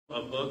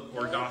a book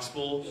or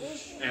gospel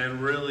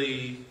and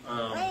really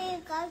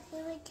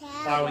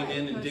plowing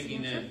in and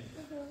digging in.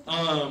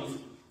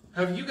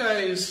 Have you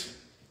guys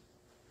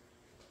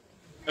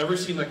ever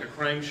seen like a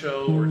crime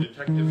show or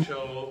detective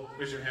show?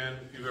 Raise your hand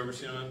if you've ever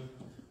seen one.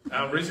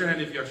 Raise your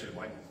hand if you actually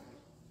like it.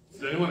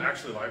 Does anyone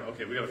actually like it?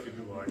 Okay, we got a few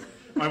people like it.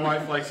 My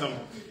wife likes them.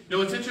 You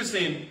know, it's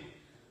interesting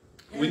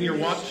when you're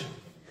watching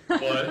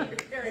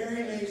what?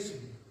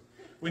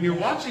 When you're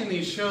watching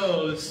these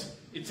shows,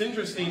 it's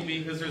interesting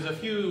because there's a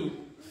few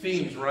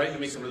themes, right, to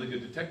make a really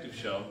good detective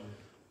show.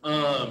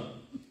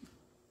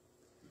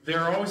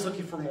 They're always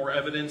looking for more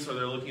evidence, or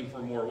they're looking for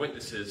more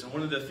witnesses. And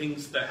one of the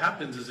things that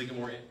happens is they get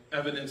more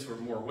evidence or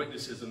more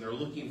witnesses, and they're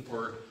looking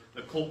for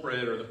the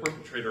culprit or the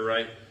perpetrator,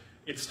 right?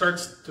 It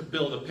starts to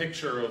build a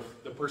picture of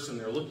the person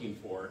they're looking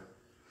for.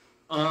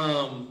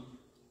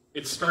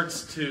 It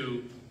starts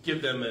to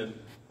give them an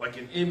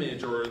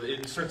image, or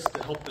it starts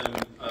to help them,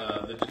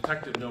 the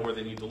detective, know where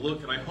they need to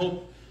look. And I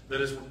hope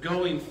that as we're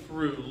going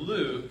through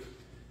Luke,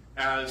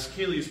 as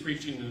Kaylee is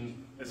preaching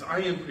and as I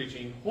am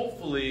preaching,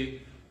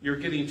 hopefully you're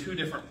getting two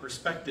different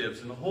perspectives,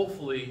 and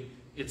hopefully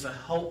it's a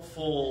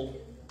helpful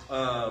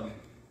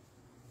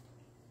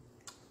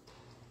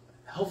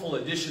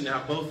addition to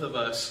have both of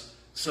us,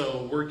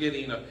 so we're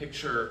getting a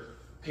picture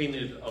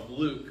painted of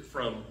Luke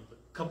from a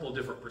couple of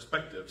different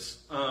perspectives.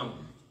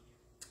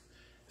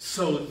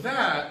 So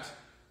that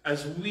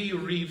as we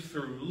read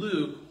through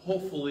Luke,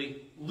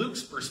 hopefully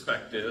Luke's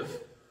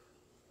perspective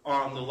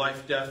on the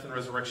life, death, and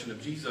resurrection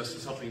of Jesus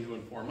is helping to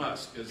inform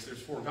us, because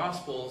there's 4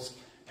 Gospels,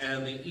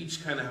 and they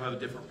each kind of have a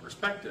different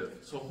perspective.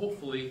 So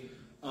hopefully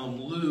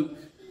Luke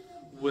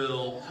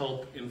will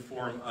help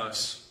inform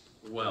us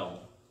well.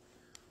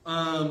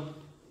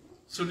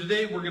 So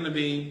today we're going to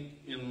be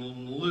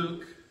in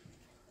Luke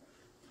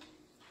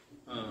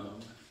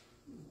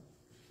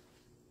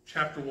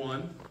chapter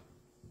 1,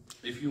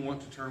 if you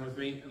want to turn with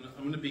me. And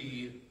I'm going to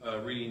be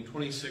reading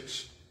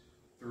 26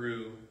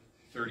 through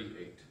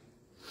 38.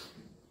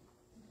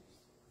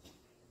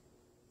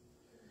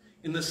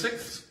 In the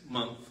 6th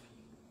month,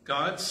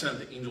 God sent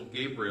the angel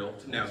Gabriel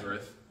to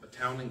Nazareth, a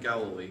town in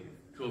Galilee,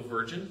 to a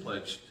virgin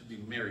pledged to be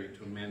married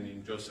to a man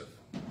named Joseph,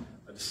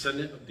 a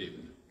descendant of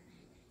David.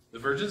 The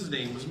virgin's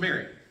name was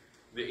Mary.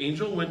 The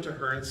angel went to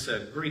her and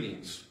said,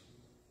 "Greetings,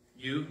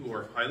 you who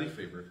are highly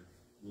favored,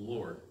 the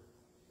Lord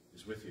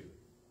is with you."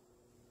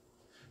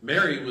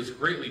 Mary was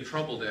greatly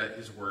troubled at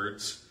his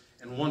words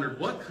and wondered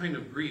what kind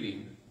of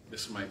greeting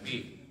this might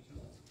be.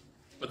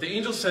 But the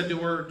angel said to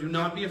her, "Do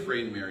not be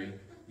afraid, Mary.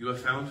 You have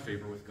found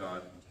favor with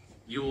God.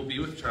 You will be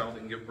with child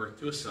and give birth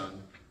to a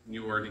son, and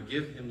you are to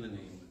give him the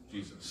name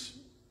Jesus.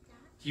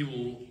 He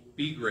will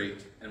be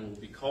great and will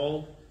be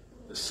called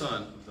the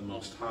Son of the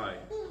Most High.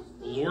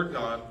 The Lord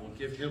God will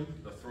give him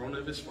the throne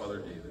of his father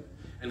David,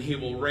 and he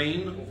will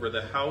reign over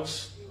the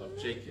house of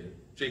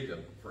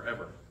Jacob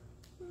forever.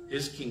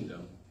 His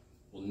kingdom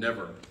will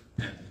never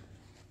end."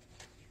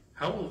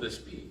 "How will this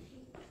be?"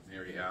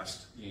 Mary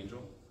asked the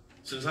angel,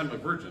 "since I'm a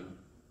virgin?"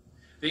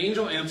 The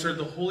angel answered,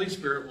 "The Holy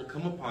Spirit will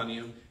come upon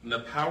you, and the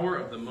power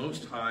of the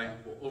Most High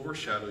will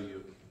overshadow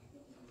you.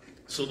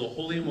 So the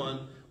Holy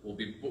One to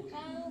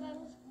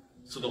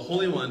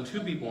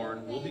be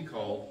born will be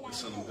called the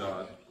Son of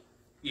God.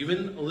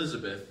 Even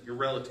Elizabeth, your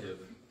relative,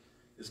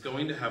 is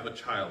going to have a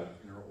child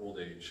in her old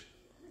age,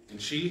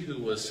 and she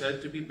who was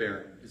said to be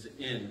barren is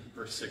in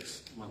her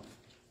 6th month.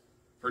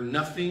 For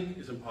nothing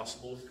is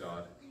impossible with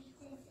God."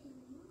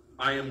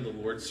 "I am the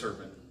Lord's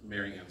servant,"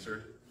 Mary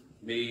answered.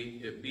 "May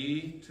it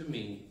be to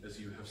me as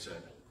you have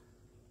said."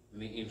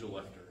 And the angel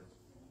left her.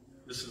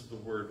 This is the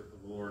word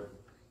of the Lord.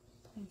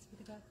 Thanks be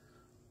to God.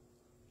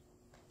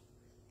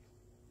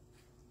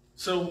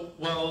 So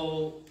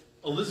while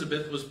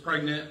Elizabeth was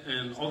pregnant,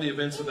 and all the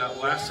events of that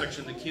last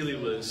section that Keely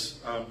was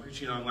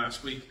preaching on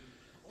last week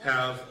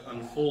have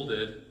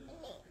unfolded,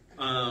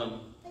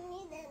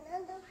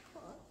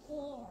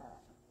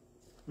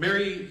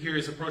 Mary here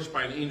is approached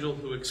by an angel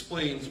who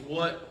explains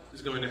what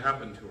is going to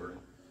happen to her.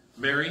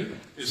 Mary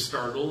is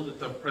startled at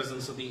the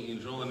presence of the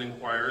angel and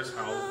inquires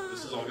how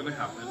this is all going to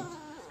happen.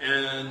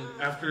 And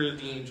after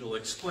the angel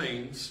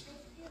explains,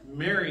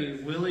 Mary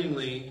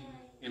willingly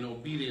and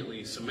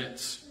obediently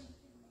submits.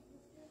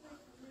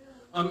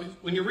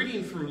 When you're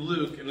reading through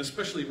Luke, and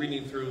especially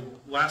reading through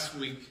last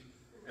week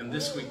and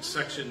this week's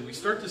section, we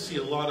start to see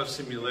a lot of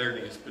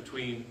similarities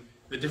between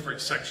the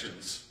different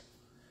sections.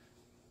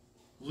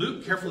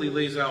 Luke carefully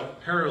lays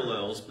out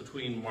parallels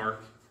between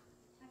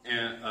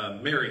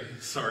Mary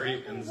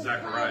and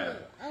Zechariah.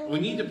 We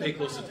need to pay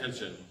close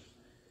attention.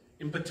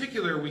 In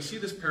particular, we see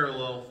this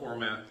parallel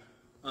format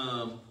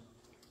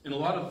in a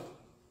lot of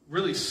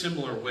really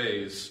similar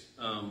ways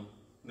in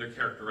their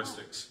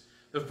characteristics.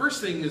 The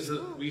first thing is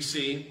that we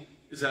see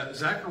is that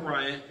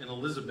Zechariah and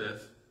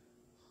Elizabeth,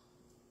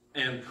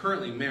 and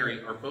currently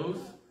Mary, are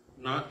both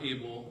not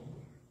able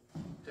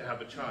to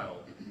have a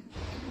child.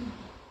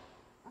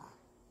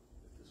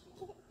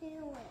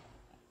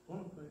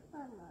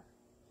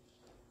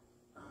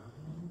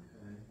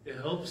 It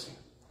helps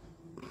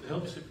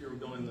if you're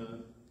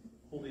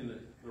holding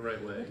it the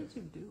right way. What did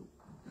you do?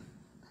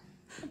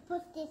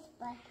 Push this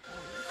button.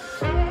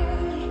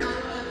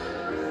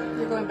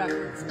 You're going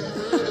backwards.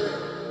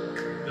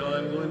 No,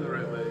 I'm going the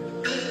right way.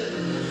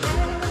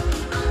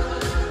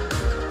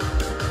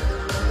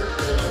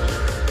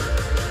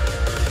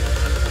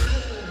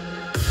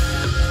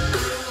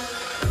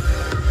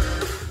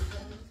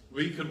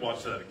 We could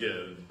watch that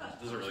again.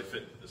 It doesn't really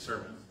fit the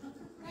sermon.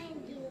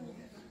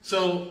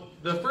 So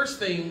the first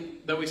thing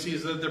that we see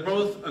is that they're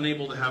both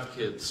unable to have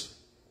kids.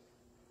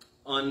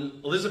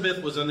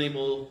 Elizabeth was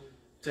unable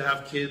to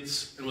have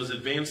kids and was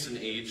advanced in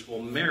age,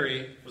 while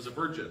Mary was a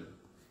virgin.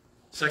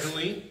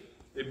 Secondly,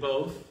 they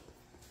both,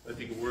 I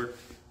think it worked,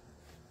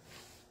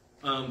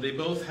 they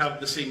both have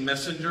the same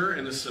messenger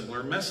and a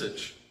similar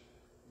message,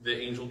 the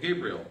angel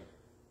Gabriel.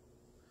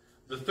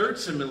 The third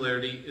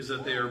similarity is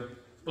that they are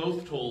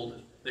both told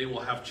they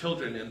will have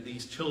children, and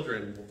these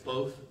children will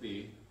both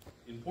be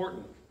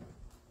important.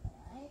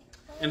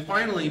 And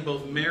finally,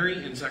 both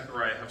Mary and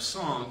Zechariah have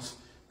songs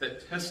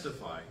that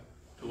testify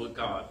to what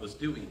God was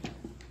doing.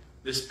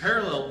 This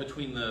parallel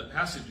between the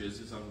passages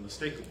is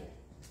unmistakable.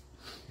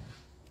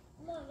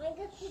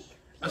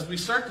 As we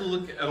start to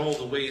look at all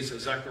the ways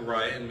that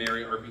Zechariah and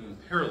Mary are being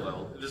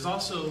paralleled, it is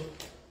also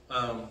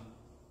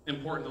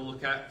important to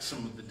look at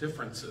some of the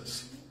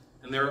differences.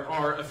 And there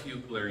are a few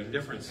glaring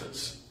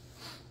differences.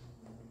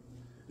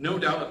 No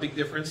doubt a big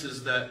difference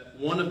is that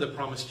one of the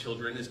promised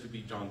children is to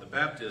be John the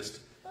Baptist,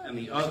 and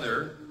the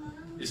other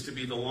is to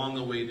be the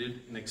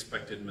long-awaited and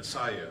expected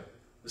Messiah,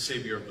 the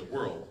Savior of the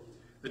world.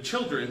 The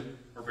children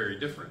are very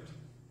different.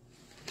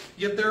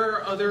 Yet there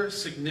are other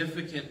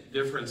significant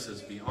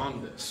differences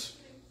beyond this.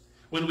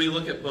 When we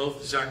look at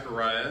both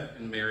Zechariah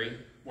and Mary,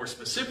 more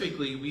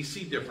specifically, we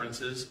see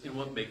differences in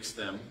what makes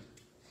them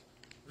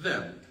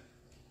them.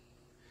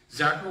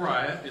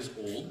 Zechariah is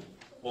old,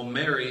 while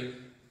Mary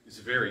is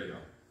very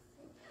young.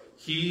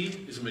 He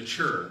is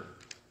mature,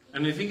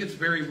 and I think it's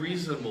very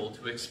reasonable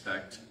to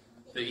expect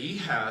that he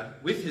had,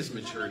 with his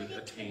maturity,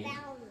 attained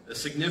a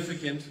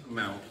significant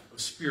amount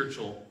of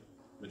spiritual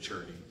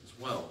maturity as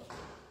well.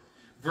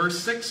 Verse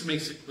 6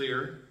 makes it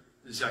clear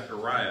that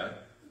Zechariah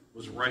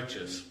was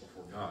righteous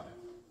before God.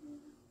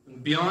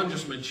 And beyond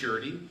just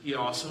maturity, he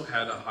also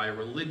had a high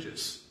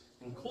religious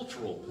and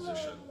cultural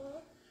position.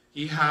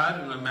 He had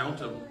an amount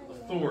of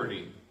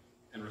authority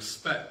and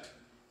respect.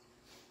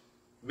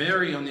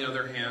 Mary, on the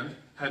other hand,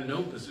 had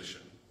no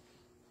position,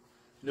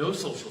 no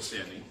social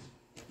standing,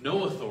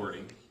 no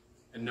authority,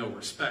 and no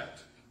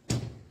respect.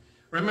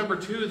 Remember,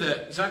 too,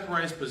 that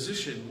Zechariah's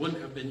position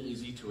wouldn't have been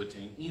easy to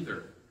attain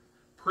either.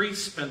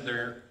 Priests spent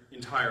their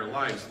entire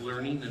lives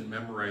learning and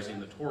memorizing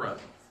the Torah.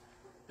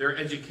 Their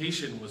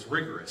education was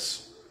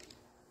rigorous.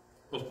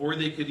 Before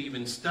they could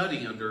even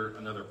study under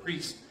another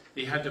priest,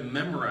 they had to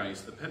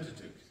memorize the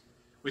Pentateuch,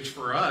 which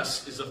for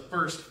us is the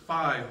first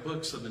 5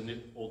 books of the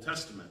Old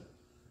Testament.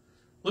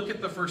 Look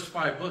at the first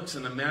 5 books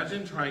and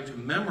imagine trying to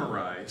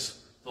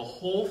memorize the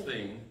whole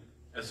thing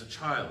as a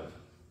child.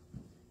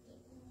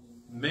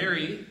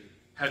 Mary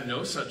had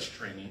no such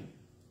training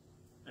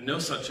and no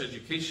such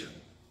education.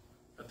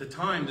 At the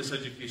time, this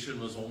education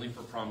was only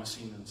for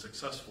promising and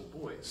successful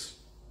boys.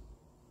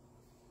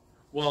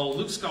 While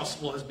Luke's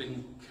gospel has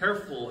been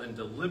careful and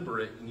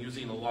deliberate in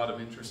using a lot of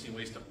interesting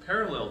ways to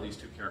parallel these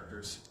two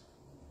characters,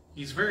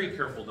 he's very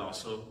careful to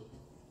also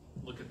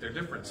look at their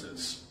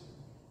differences.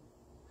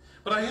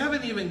 But I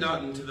haven't even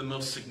gotten to the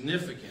most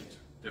significant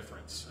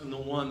difference, and the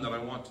one that I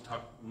want to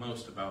talk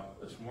most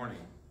about this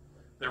morning,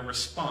 their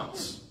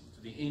response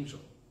to the angel.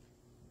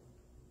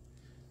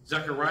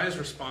 Zechariah's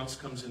response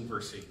comes in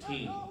verse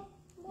 18.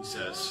 He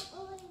says,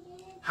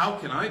 "How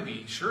can I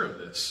be sure of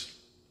this?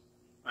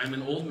 I am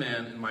an old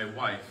man, and my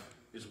wife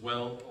is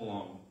well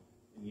along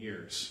in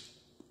years."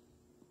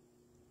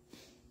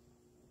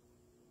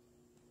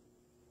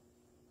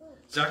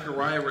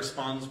 Zechariah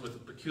responds with a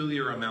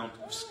peculiar amount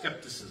of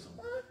skepticism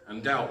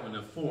and doubt when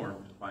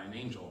informed by an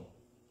angel.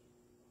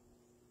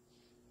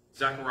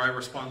 Zechariah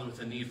responds with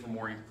a need for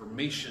more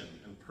information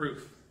and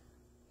proof.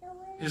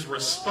 His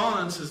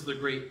response is the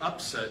great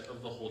upset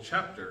of the whole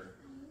chapter.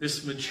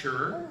 This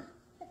mature,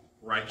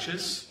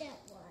 righteous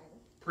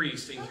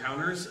priest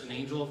encounters an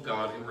angel of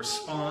God and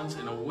responds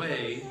in a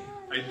way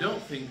I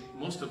don't think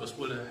most of us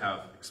would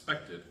have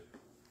expected.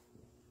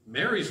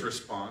 Mary's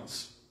first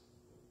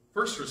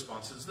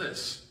response is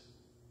this: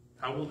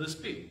 how will this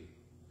be?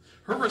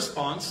 Her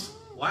response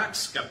lacks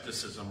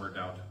skepticism or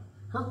doubt.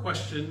 Her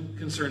question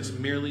concerns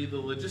merely the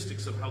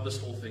logistics of how this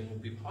whole thing will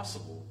be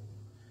possible.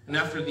 And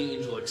after the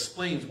angel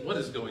explains what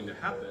is going to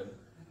happen,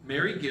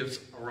 Mary gives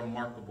a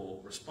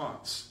remarkable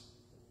response.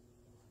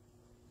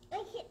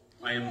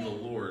 "I am the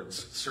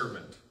Lord's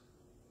servant."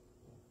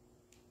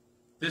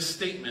 This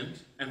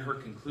statement and her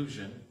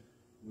conclusion,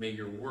 "May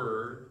your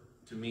word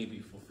to me be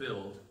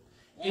fulfilled,"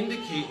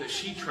 indicate that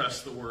she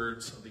trusts the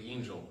words of the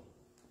angel.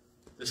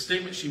 The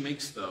statement she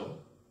makes, though,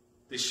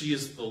 that she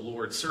is the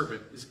Lord's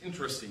servant, is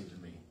interesting to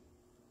me.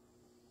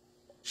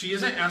 She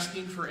isn't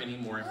asking for any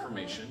more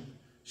information.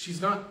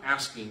 She's not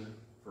asking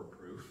for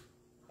proof.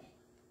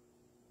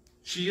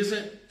 She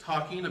isn't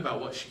talking about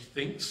what she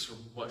thinks or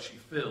what she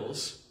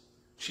feels.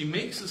 She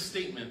makes a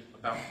statement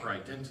about her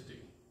identity.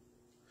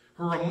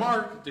 Her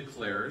remark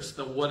declares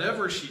that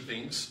whatever she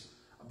thinks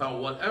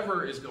about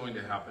whatever is going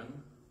to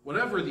happen,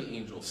 whatever the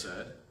angel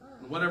said,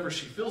 and whatever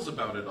she feels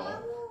about it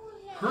all,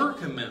 her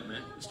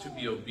commitment is to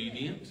be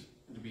obedient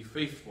and to be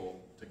faithful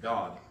to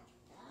God.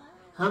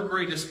 Her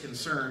greatest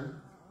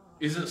concern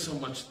isn't so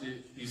much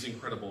these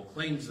incredible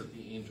claims that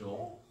the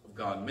angel of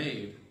God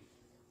made,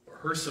 but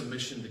her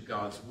submission to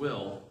God's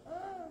will,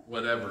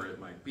 whatever it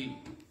might be.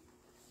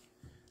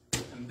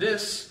 And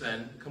this,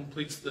 then,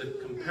 completes the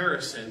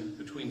comparison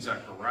between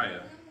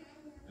Zechariah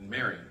and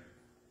Mary.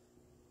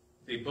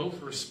 They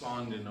both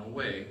respond in a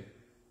way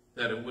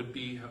that it would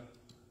be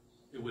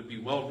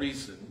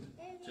well-reasoned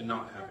to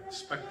not have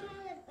expected.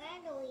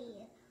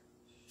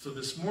 So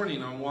this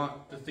morning, I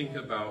want to think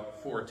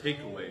about 4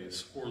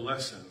 takeaways, 4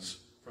 lessons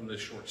from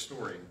this short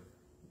story.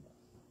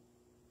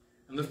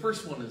 And the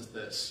first one is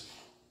this.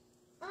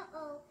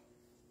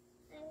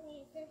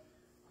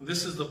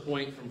 This is the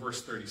point from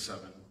verse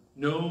 37.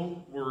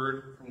 No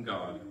word from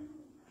God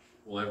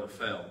will ever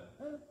fail.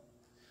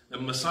 The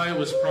Messiah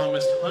was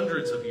promised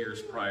hundreds of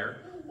years prior,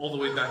 all the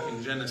way back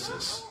in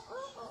Genesis.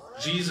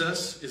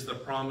 Jesus is the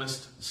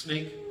promised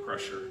snake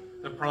crusher,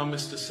 the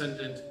promised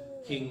descendant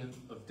king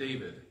of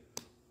David,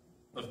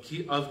 of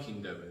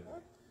King David.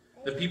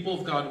 The people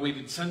of God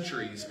waited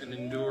centuries and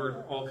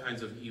endured all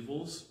kinds of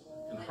evils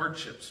and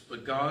hardships,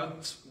 but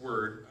God's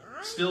word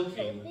still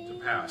came to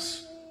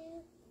pass.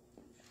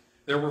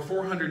 There were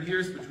 400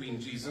 years between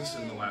Jesus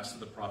and the last of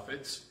the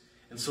prophets,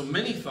 and so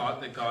many thought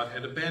that God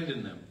had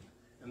abandoned them.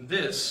 And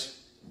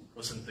this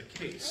wasn't the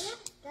case.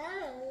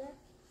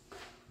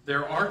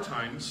 There are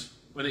times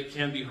when it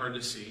can be hard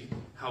to see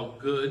how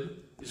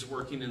good is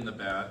working in the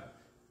bad,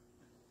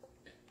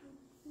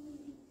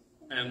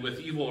 and with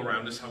evil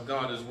around us, how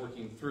God is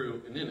working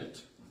through and in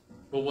it.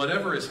 But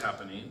whatever is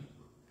happening,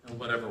 and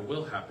whatever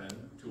will happen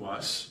to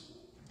us,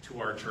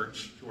 to our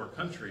church, to our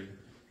country,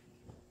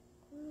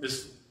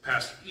 this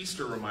past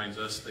Easter reminds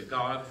us that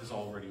God has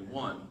already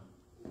won.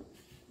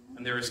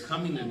 And there is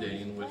coming a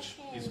day in which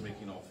he's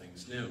making all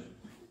things new.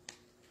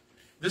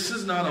 This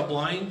is not a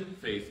blind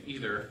faith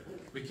either.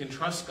 We can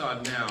trust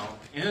God now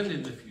and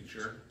in the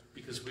future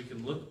because we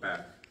can look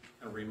back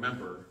and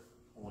remember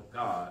what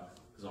God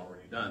has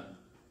already done.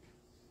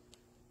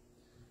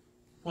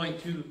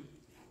 Point 2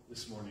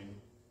 this morning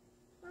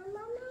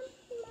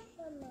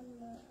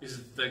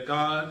is that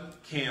God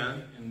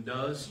can and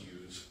does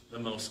use the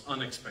most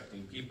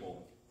unexpected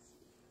people.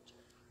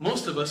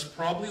 Most of us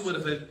probably would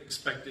have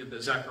expected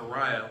that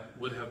Zechariah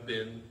would have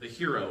been the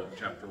hero of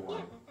chapter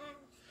 1.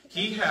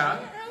 He had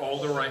all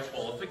the right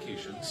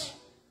qualifications.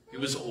 He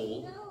was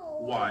old,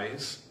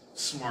 wise,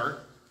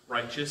 smart,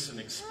 righteous, and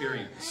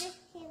experienced.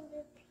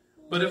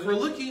 But if we're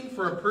looking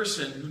for a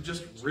person who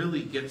just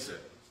really gets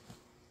it,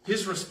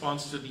 his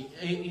response to the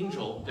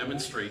angel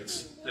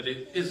demonstrates that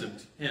it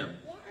isn't him.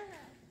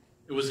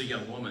 It was a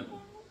young woman.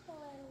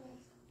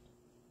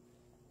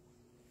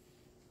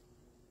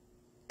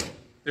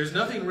 There's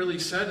nothing really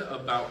said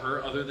about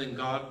her other than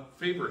God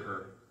favored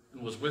her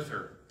and was with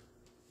her.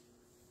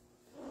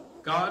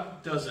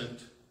 God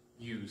doesn't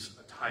use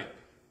a type.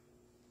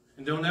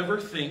 And don't ever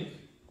think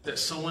that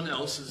someone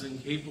else is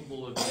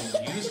incapable of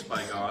being used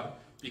by God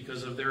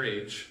because of their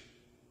age,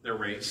 their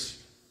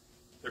race,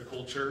 their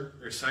culture,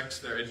 their sex,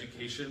 their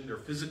education, their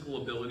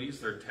physical abilities,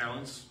 their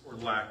talents, or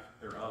lack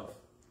thereof.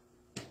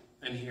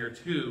 And here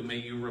too, may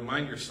you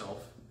remind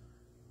yourself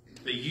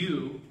that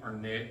you are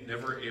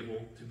never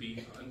able to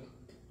be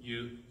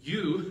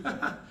you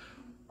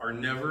are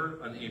never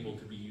unable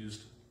to be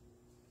used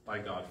by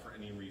God for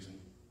any reason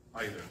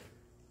either.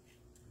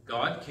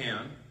 God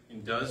can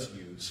and does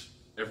use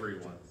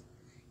everyone.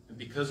 And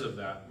because of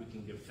that, we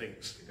can give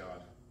thanks to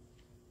God.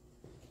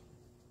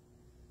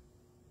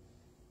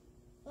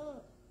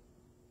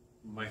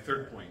 My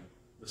third point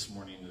this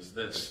morning is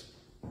this.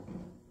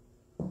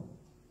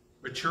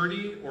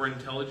 Maturity or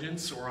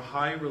intelligence or a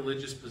high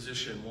religious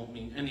position won't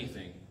mean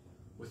anything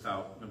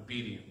without an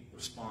obedient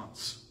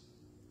response.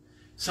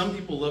 Some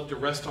people love to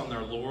rest on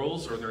their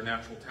laurels or their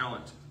natural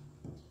talent.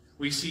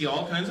 We see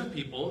all kinds of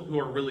people who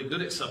are really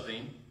good at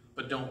something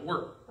but don't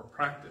work or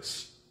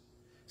practice.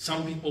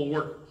 Some people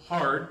work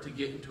hard to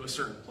get into a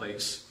certain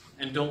place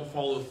and don't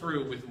follow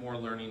through with more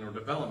learning or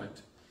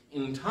development.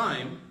 In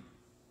time,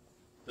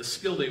 the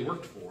skill they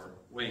worked for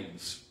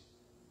wanes.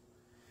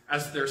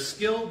 As their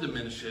skill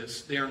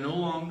diminishes, they are no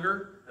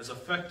longer as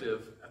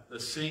effective at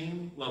the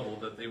same level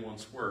that they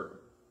once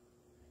were.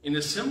 In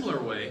a similar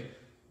way,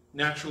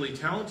 naturally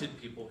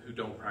talented people who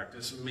don't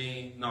practice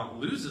may not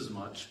lose as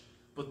much,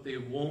 but they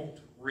won't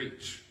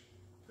reach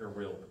their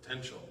real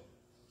potential.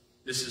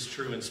 This is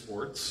true in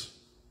sports,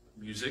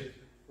 music,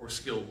 or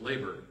skilled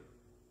labor.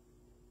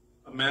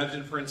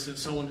 Imagine, for instance,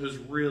 someone who's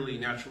really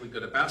naturally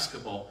good at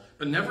basketball,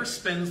 but never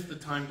spends the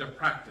time to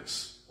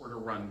practice or to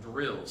run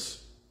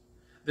drills.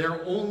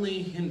 Their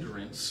only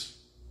hindrance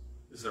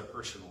is their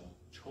personal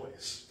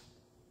choice.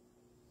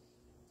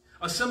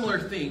 A similar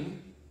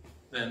thing,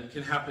 then,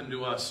 can happen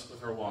to us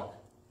with our walk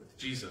with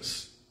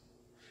Jesus.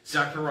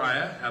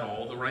 Zechariah had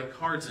all the right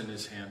cards in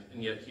his hand,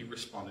 and yet he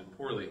responded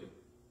poorly.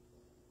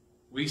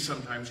 We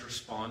sometimes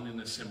respond in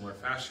a similar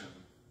fashion.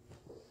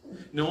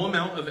 No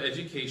amount of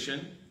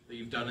education that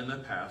you've done in the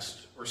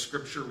past, or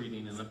scripture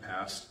reading in the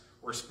past,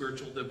 or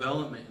spiritual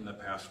development in the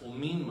past will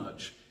mean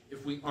much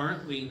if we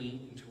aren't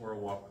leaning into our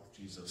walk with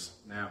Jesus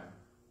now.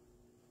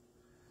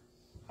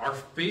 Our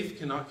faith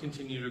cannot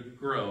continue to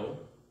grow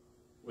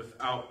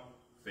without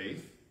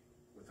faith,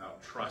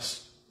 without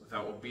trust,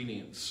 without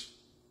obedience.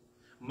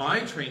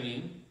 My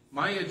training,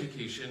 my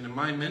education, and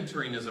my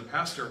mentoring as a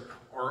pastor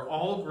are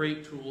all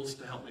great tools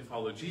to help me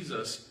follow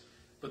Jesus,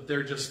 but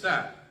they're just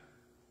that,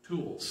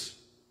 tools.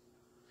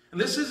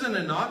 And this isn't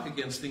a knock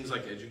against things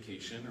like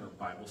education or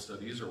Bible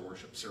studies or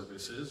worship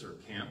services or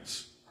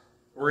camps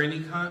or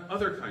any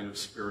other kind of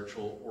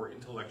spiritual or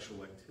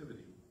intellectual activity.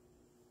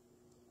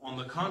 On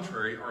the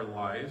contrary, our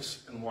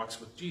lives and walks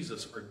with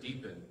Jesus are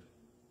deepened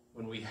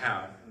when we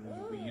have and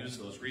when we use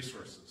those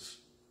resources.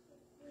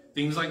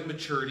 Things like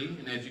maturity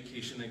and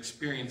education and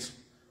experience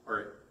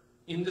are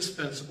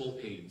indispensable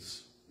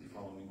aids in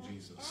following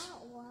Jesus.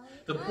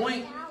 The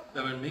point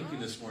that I'm making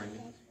this morning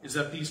is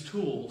that these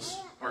tools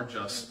are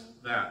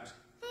just that,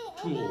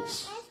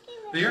 tools.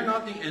 They are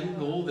not the end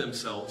goal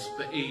themselves,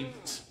 but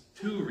aids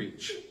to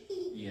reach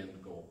the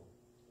end goal.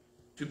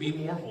 To be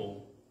more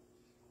whole,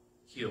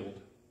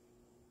 healed,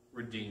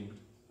 redeemed,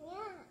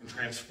 and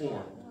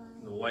transformed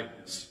in the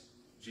likeness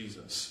of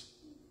Jesus.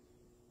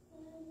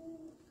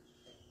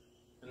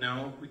 And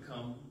now we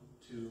come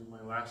to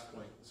my last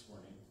point this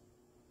morning.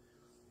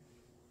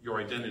 Your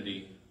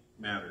identity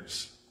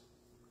matters.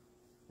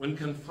 When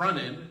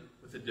confronted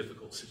with a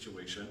difficult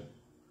situation,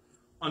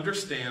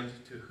 understand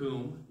to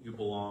whom you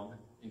belong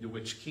and to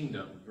which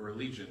kingdom your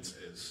allegiance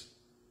is.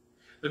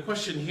 The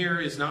question here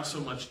is not so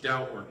much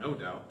doubt or no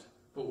doubt,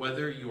 but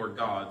whether you are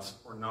God's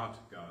or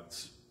not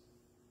God's.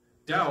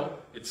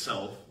 Doubt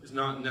itself is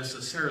not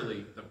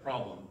necessarily the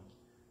problem.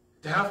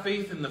 To have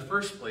faith in the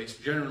first place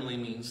generally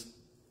means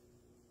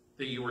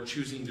that you are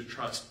choosing to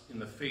trust in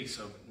the face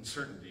of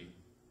uncertainty.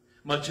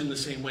 Much in the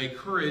same way,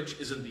 courage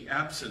isn't the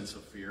absence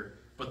of fear,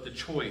 but the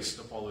choice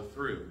to follow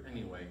through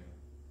anyway.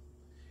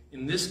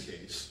 In this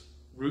case,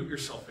 root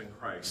yourself in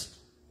Christ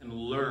and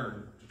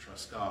learn to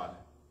trust God.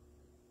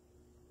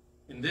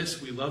 In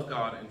this, we love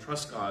God and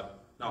trust God,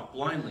 not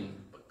blindly,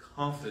 but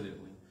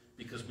confidently,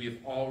 because we have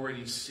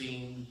already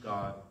seen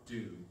God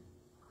do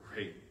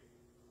great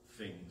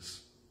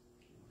things.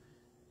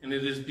 And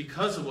it is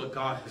because of what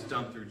God has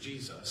done through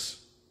Jesus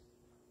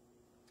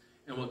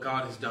and what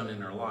God has done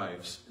in our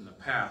lives in the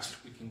past,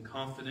 we can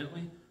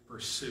confidently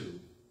pursue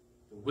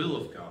the will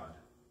of God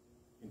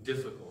in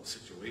difficult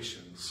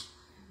situations.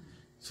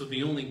 So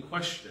the only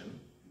question,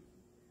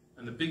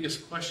 and the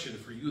biggest question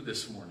for you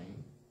this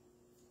morning,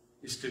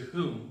 is to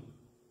whom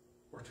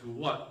or to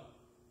what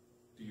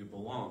do you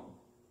belong?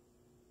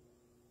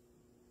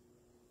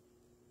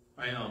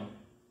 I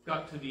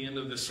got to the end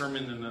of this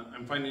sermon and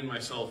I'm finding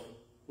myself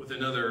with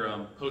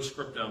another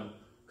postscriptum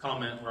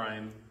comment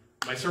where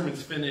my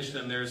sermon's finished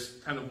and there's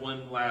kind of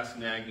one last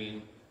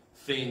nagging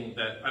thing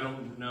that I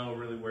don't know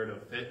really where to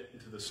fit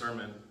into the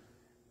sermon,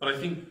 but I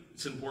think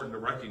it's important to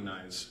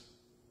recognize.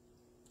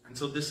 And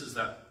so this is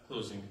that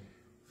closing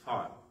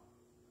thought.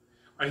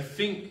 I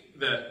think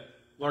that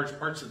large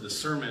parts of the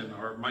sermon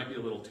might be a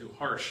little too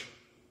harsh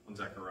on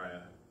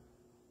Zechariah.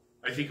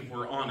 I think if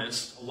we're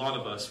honest, a lot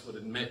of us would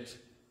admit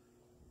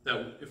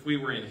that if we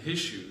were in his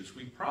shoes,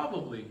 we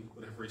probably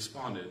would have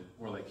responded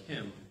more like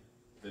him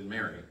than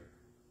Mary.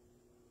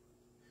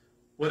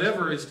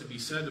 Whatever is to be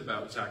said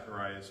about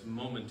Zechariah's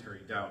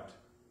momentary doubt,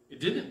 it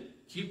didn't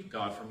keep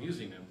God from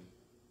using him.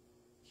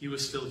 He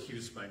was still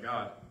used by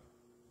God.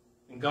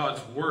 And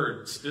God's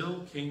word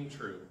still came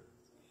true.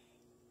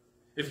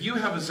 If you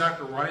have a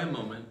Zechariah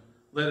moment,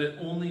 let it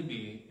only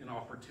be an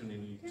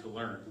opportunity to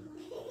learn.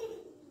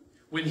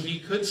 When he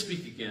could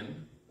speak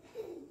again,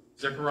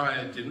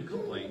 Zechariah didn't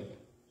complain.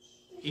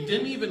 He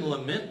didn't even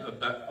lament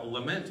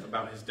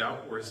about his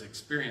doubt or his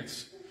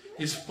experience.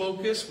 His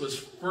focus was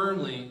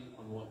firmly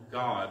on what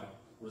God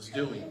was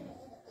doing.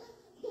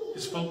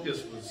 His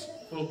focus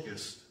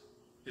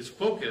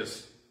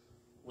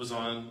was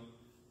on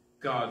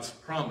God's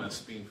promise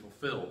being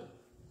fulfilled.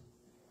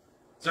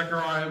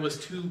 Zechariah was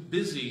too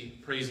busy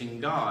praising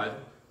God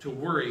to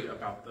worry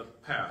about the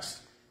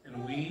past,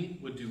 and we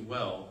would do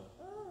well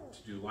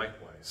to do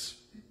likewise.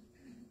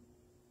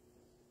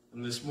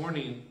 And this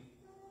morning,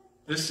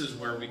 this is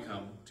where we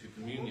come to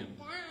communion.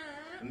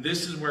 And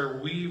this is where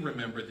we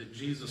remember that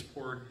Jesus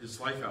poured his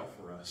life out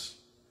for us.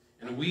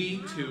 And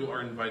we, too,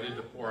 are invited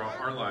to pour out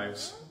our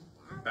lives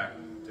back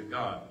to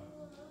God.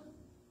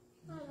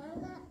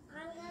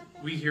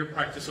 We here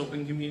practice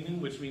open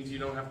communion, which means you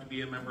don't have to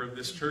be a member of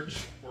this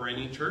church or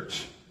any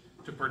church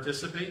to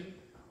participate.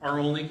 Our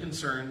only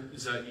concern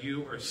is that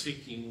you are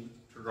seeking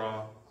to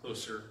draw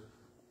closer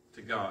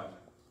to God.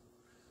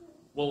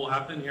 What will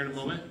happen here in a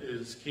moment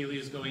is Kaylee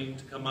is going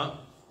to come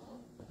up,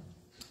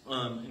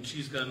 and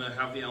she's going to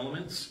have the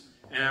elements.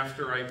 And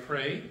after I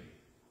pray,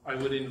 I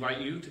would invite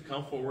you to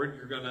come forward.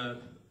 You're going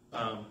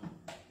to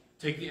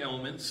take the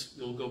elements.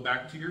 You'll go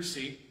back to your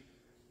seat,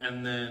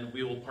 and then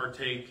we will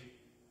partake,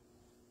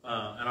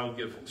 and I'll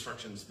give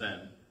instructions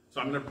then.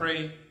 So I'm going to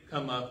pray,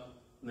 come up,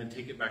 and then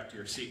take it back to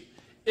your seat.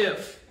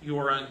 If you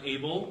are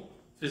unable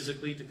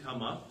physically to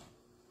come up,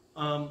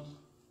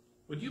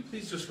 would you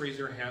please just raise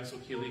your hand so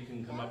Keely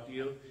can come up to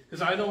you?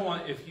 Because I don't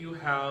want, if you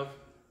have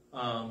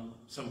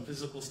some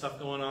physical stuff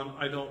going on,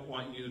 I don't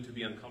want you to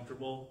be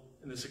uncomfortable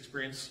in this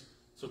experience.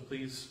 So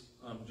please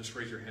just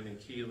raise your hand and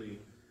Keely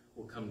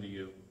will come to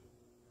you.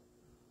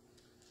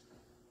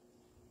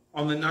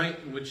 On the night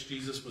in which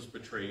Jesus was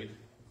betrayed,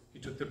 he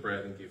took the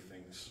bread and gave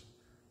thanks,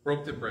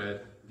 broke the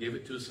bread, gave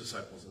it to his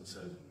disciples, and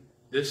said,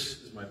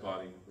 "This is my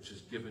body, which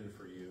is given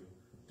for you.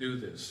 Do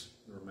this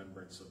in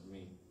remembrance of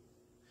me."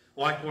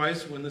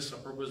 Likewise, when the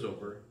supper was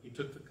over, he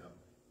took the cup,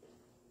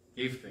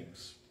 gave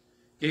thanks,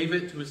 gave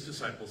it to his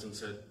disciples, and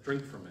said,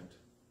 "Drink from it,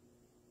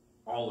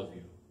 all of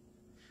you.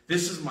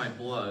 This is my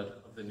blood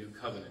of the new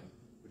covenant,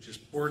 which is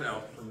poured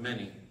out for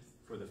many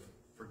for the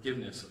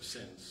forgiveness of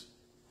sins.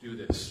 Do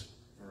this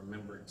in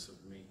remembrance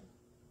of me."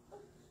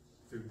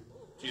 Through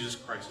Jesus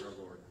Christ our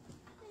Lord.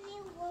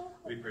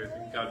 We pray,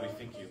 God, we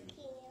thank you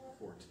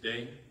for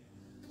today.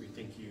 We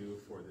thank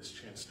you for this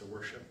chance to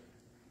worship.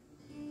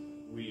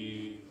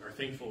 We are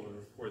thankful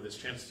for this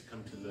chance to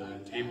come to the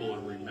table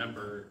and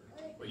remember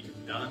what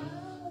you've done,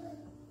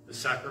 the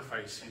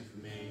sacrifice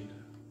you've made.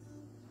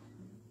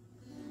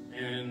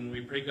 And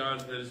we pray,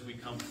 God, that as we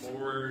come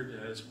forward,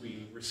 as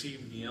we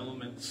receive the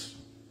elements,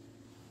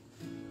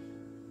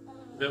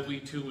 that we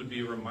too would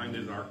be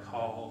reminded of our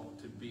call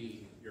to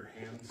be your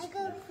hands and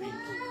your feet.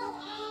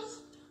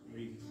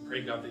 We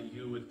pray, God, that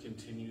you would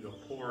continue to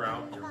pour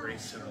out your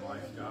grace in our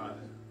life, God.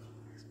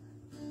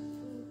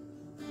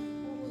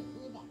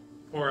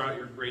 Pour out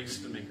your grace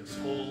to make us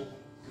whole,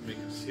 to make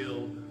us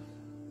healed,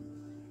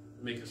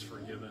 to make us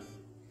forgiven.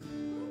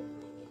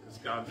 Because,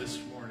 God, this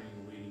morning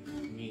we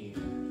need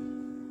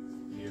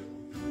you.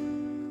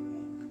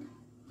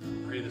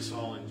 We pray this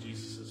all in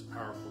Jesus'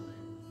 powerful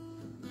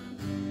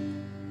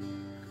name.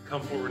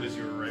 Come forward as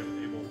you are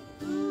able.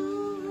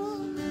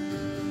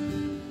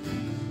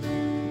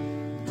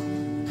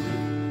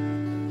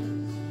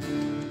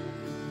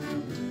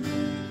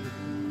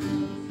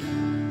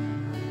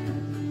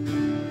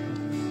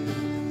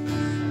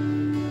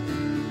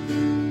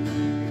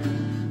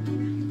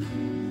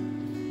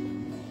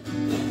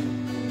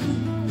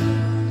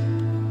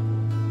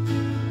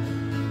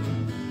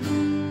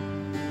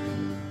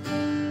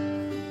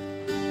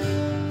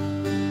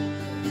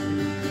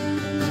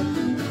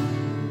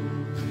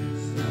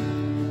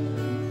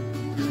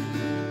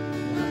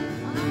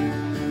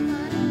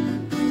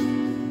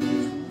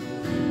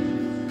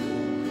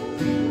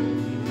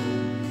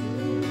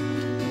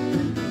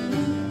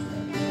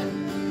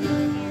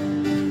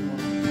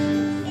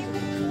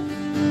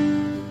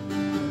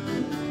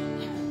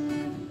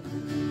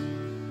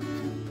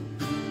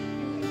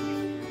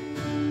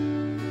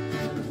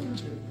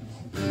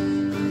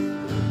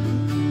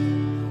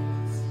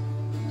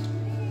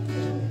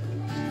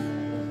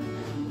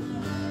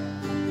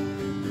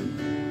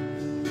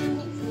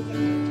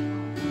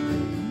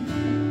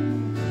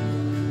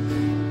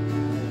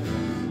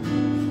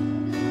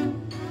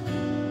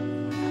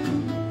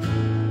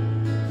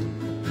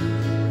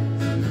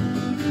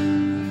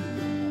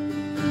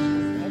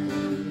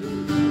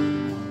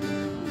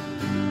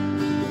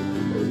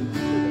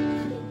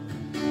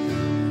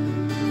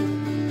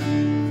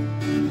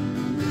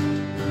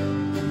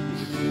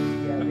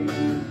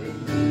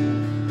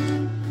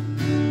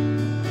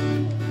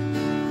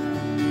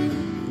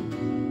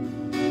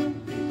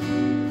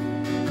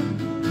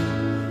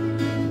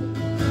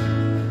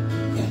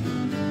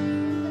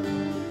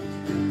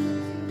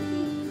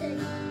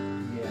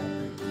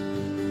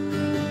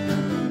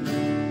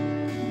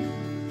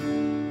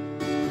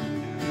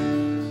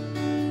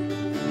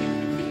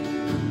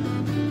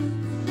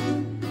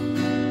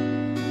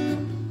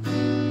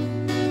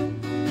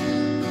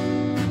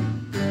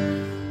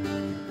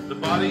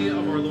 Body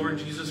of our Lord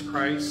Jesus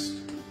Christ,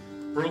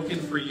 broken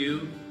for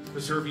you,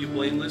 preserve you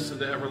blameless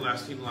unto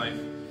everlasting life.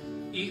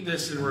 Eat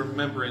this in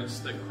remembrance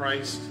that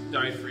Christ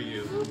died for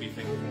you. Be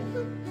thankful.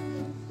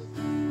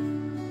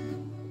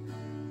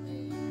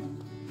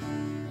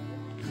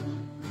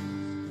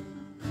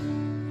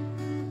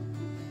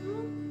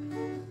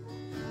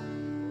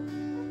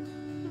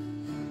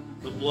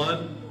 The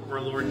blood of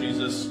our Lord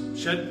Jesus,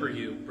 shed for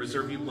you,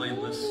 preserve you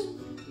blameless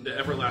into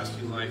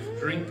everlasting life.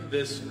 Drink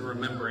this in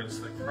remembrance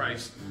that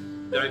Christ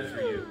died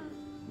for you.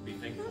 Be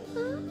thankful.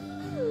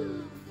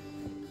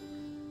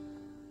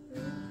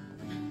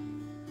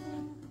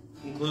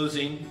 In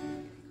closing,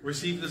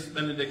 receive this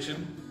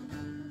benediction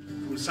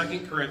from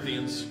 2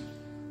 Corinthians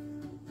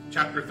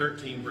chapter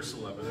 13, verse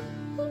 11.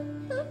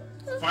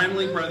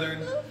 Finally,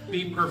 brethren,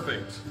 be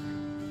perfect.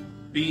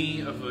 Be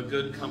of a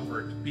good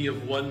comfort. Be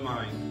of one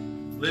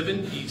mind. Live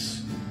in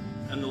peace,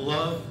 and the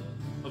love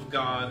of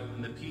God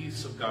and the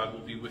peace of God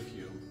will be with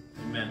you.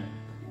 Amen.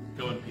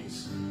 Go in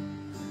peace.